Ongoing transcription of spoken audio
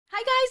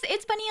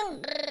Funny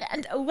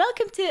and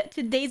welcome to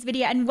today's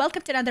video and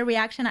welcome to another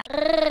reaction.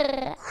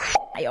 I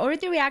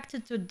already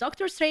reacted to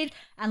Doctor Strange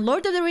and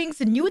Lord of the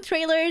Rings new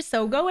trailers,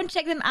 so go and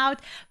check them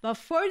out. But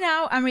for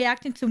now, I'm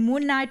reacting to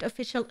Moon Knight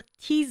official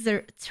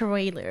teaser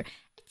trailer.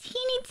 A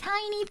teeny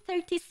tiny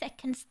 30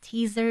 seconds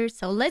teaser,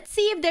 so let's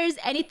see if there's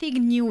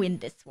anything new in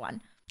this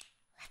one.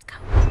 Let's go.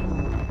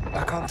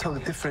 I can't tell the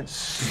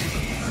difference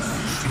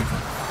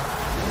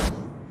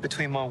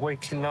between my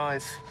waking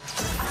life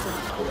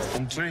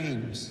and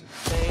dreams.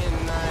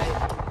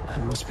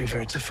 It must be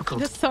very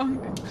difficult. The song.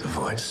 The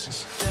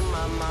voices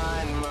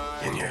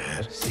in your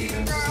head.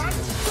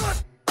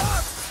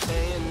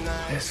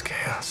 There's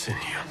chaos in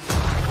you.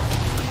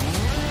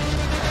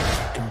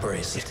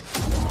 Embrace it.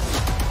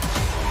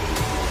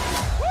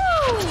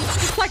 Woo!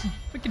 It's like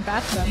freaking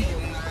Batman.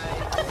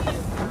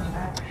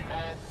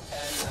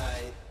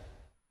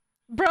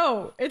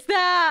 Bro, it's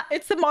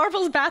the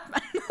Marvel's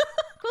Batman.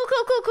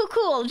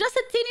 Cool. Just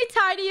a teeny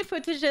tiny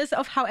footages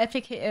of how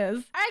epic he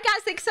is. Alright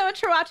guys, thanks so much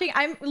for watching.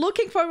 I'm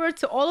looking forward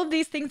to all of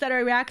these things that I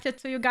reacted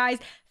to, you guys.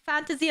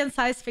 Fantasy and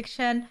science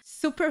fiction,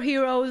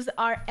 superheroes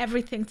are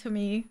everything to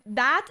me.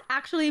 That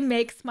actually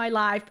makes my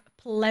life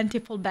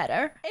plentiful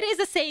better. It is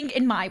a saying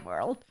in my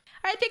world.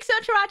 Alright, thanks so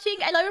much for watching.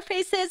 I love your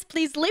faces.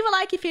 Please leave a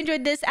like if you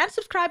enjoyed this and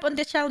subscribe on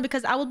this channel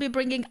because I will be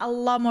bringing a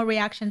lot more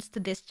reactions to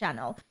this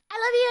channel. I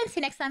love you and see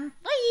you next time.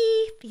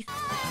 Bye! Peace.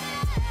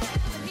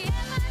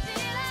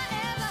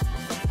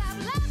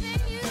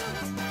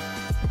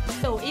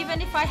 So even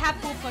if I have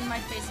poop on my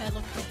face, I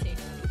look pretty.